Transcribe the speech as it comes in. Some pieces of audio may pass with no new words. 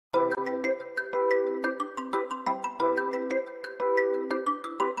Python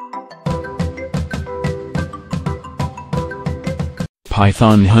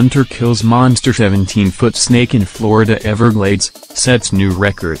hunter kills monster 17-foot snake in Florida Everglades, sets new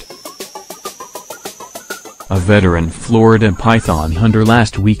record. A veteran Florida python hunter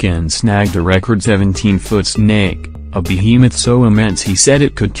last weekend snagged a record 17-foot snake, a behemoth so immense he said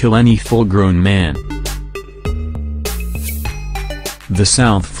it could kill any full-grown man. The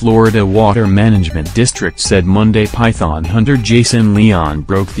South Florida Water Management District said Monday python hunter Jason Leon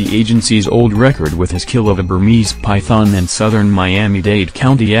broke the agency's old record with his kill of a Burmese python in southern Miami-Dade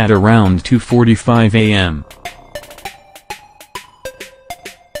County at around 2:45 a.m.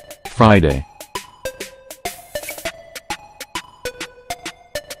 Friday.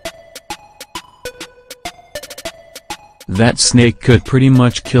 That snake could pretty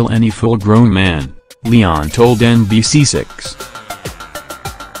much kill any full-grown man, Leon told NBC6.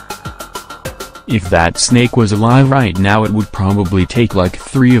 If that snake was alive right now it would probably take like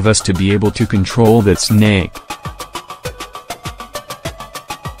 3 of us to be able to control that snake.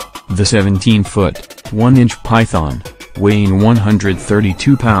 The 17-foot, 1-inch python, weighing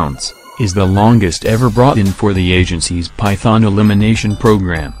 132 pounds, is the longest ever brought in for the agency's python elimination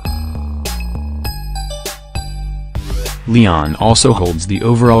program. Leon also holds the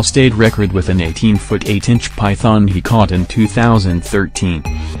overall state record with an 18-foot 8-inch python he caught in 2013.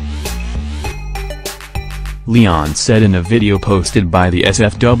 Leon said in a video posted by the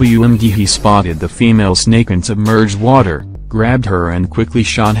SFWMD he spotted the female snake in submerged water, grabbed her and quickly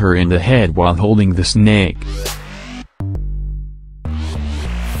shot her in the head while holding the snake.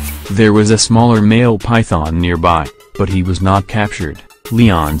 There was a smaller male python nearby, but he was not captured,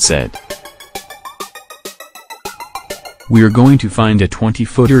 Leon said. "We're going to find a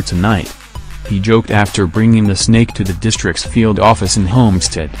 20-footer tonight," he joked after bringing the snake to the district's field office in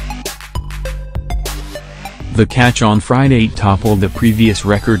Homestead. The catch on Friday toppled the previous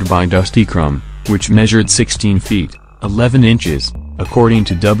record by Dusty Crum, which measured 16 feet, 11 inches, according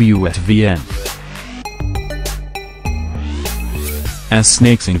to WSVN. As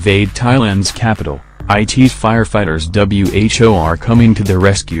snakes invade Thailand's capital, IT's firefighters WHO are coming to the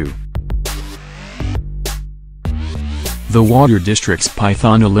rescue. The Water District's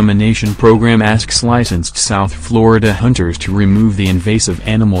Python Elimination Program asks licensed South Florida hunters to remove the invasive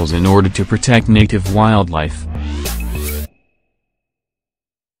animals in order to protect native wildlife.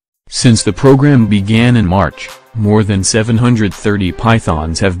 Since the program began in March, more than 730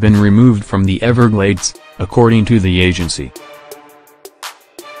 pythons have been removed from the Everglades, according to the agency.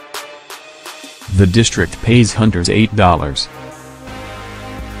 The district pays hunters $8.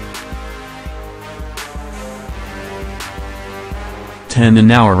 $10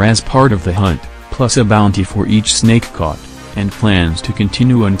 an hour as part of the hunt, plus a bounty for each snake caught, and plans to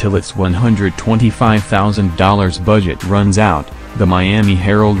continue until its $125,000 budget runs out, the Miami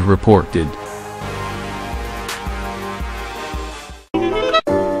Herald reported.